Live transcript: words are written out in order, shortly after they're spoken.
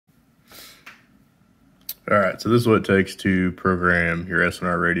All right, so this is what it takes to program your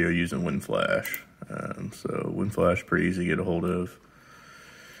SNR radio using Winflash. So Winflash is pretty easy to get a hold of.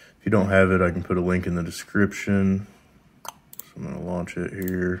 If you don't have it, I can put a link in the description. So I'm going to launch it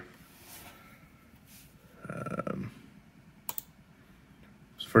here.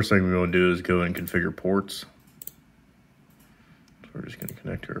 So first thing we want to do is go and configure ports. So we're just going to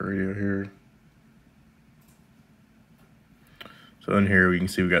connect to our radio here. So in here we can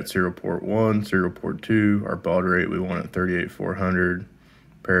see we got serial port 1, serial port 2, our baud rate we want at 38,400,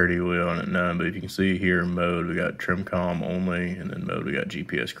 parity we want at none, but if you can see here in mode we got Trimcom only, and then mode we got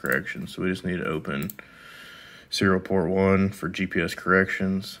GPS corrections. So we just need to open serial port 1 for GPS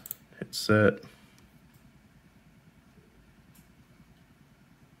corrections, hit set. It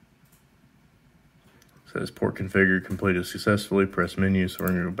says port configured completed successfully, press menu, so we're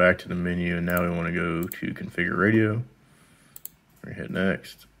going to go back to the menu, and now we want to go to configure radio. We're gonna hit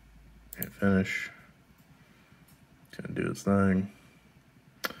next, hit finish. It's gonna do its thing.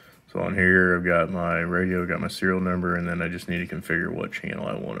 So on here, I've got my radio, got my serial number, and then I just need to configure what channel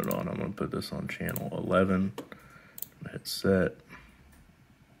I want it on. I'm gonna put this on channel 11. I'm gonna hit set.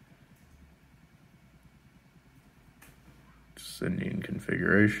 Sending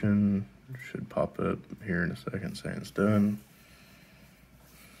configuration. Should pop up here in a second saying it's done.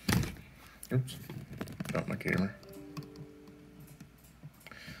 Oops, not my camera.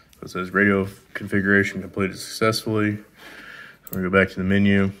 It says radio configuration completed successfully. So we're going to go back to the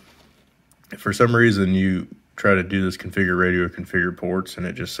menu. If for some reason you try to do this configure radio or configure ports and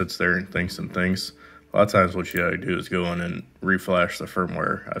it just sits there and thinks, a lot of times what you got to do is go in and reflash the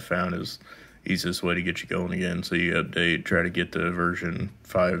firmware. I found is the easiest way to get you going again. So you update, try to get to version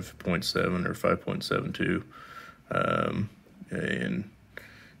 5.7 or 5.72, and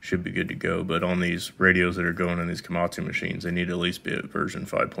should be good to go. But on these radios that are going in these Komatsu machines, they need to at least be at version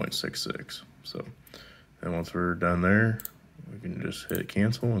 5.66. So, and once we're done there, we can just hit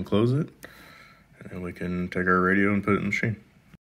cancel and close it, and then we can take our radio and put it in the machine.